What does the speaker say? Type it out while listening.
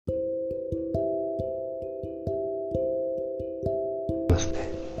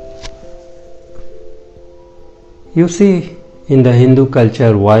You see, in the Hindu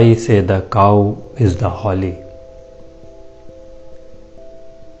culture, why say the cow is the holy?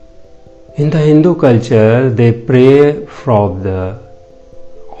 In the Hindu culture, they pray from the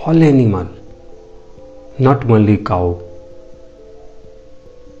all animal, not only cow.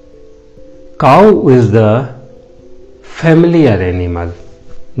 Cow is the familiar animal.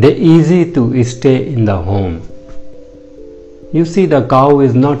 They easy to stay in the home. You see, the cow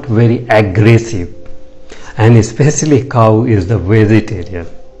is not very aggressive, and especially cow is the vegetarian.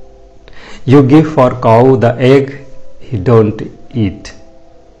 You give for cow the egg, he don't eat.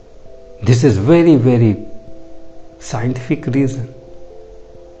 This is very, very scientific reason.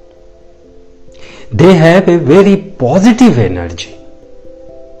 They have a very positive energy.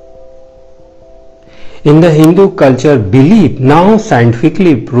 In the Hindu culture, belief now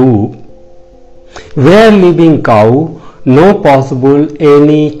scientifically proved, where living cow, no possible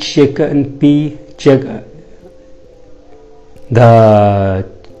any chicken pea, the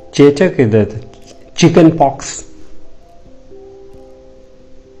chechak is the chicken pox.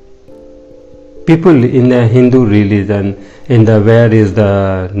 People in the Hindu religion, in the where is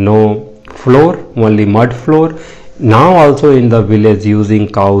the no floor, only mud floor. Now also in the village using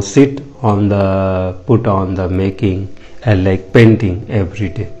cow sit on the put on the making like painting every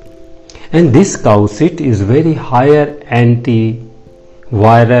day. And this cow sit is very higher anti-viral,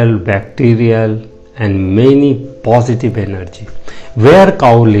 bacterial and many positive energy. Where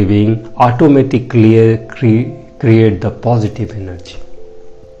cow living automatically create the positive energy.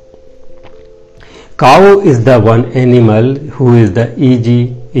 Cow is the one animal who is the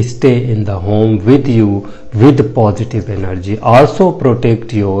easy stay in the home with you with positive energy. Also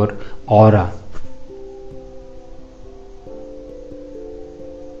protect your aura.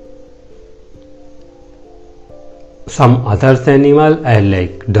 Some other animal I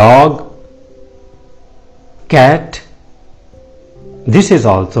like dog, cat. This is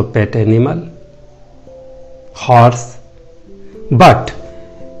also pet animal. Horse. But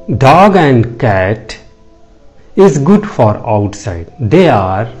dog and cat is good for outside. They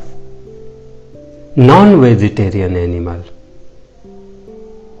are non-vegetarian animal.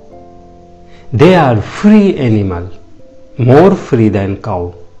 They are free animal, more free than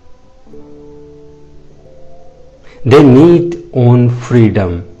cow. They need own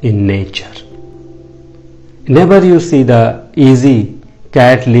freedom in nature. Never you see the easy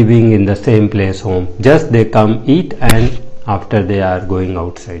cat living in the same place home. Just they come eat and after they are going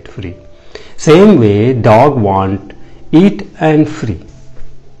outside free. Same way dog want eat and free.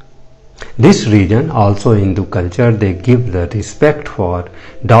 This reason also Hindu culture they give the respect for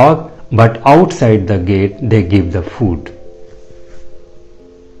dog, but outside the gate they give the food.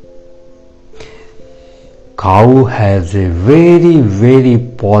 Cow has a very, very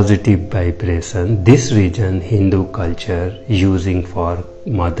positive vibration. This reason Hindu culture using for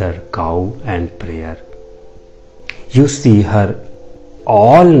mother cow and prayer. You see her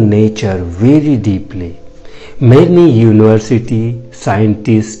all nature very deeply. Many university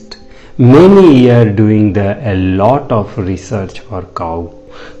scientists, many years doing a lot of research for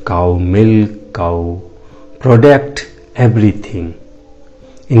cow milk, cow product, everything.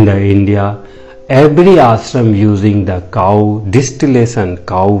 In the India, every ashram using the cow distillation,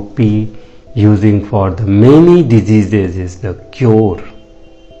 cow pea using for the many diseases is the cure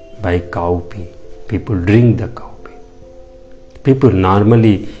by cow pea. People drink the cow pea. People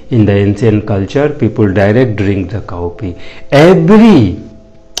normally in the ancient culture, people direct drink the cow pea. Every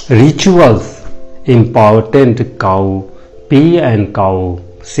rituals important cow pea and cow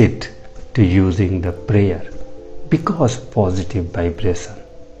sit to using the prayer because positive vibration.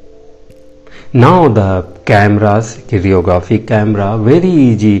 Now the cameras, choreographic camera, very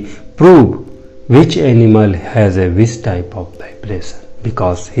easy prove which animal has a which type of vibration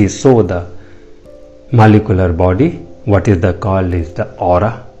because he saw the molecular body. What is the called is the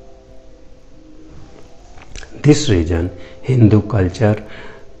aura. This reason Hindu culture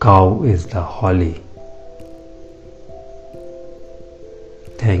cow is the holy.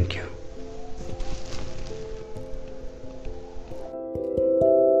 Thank you.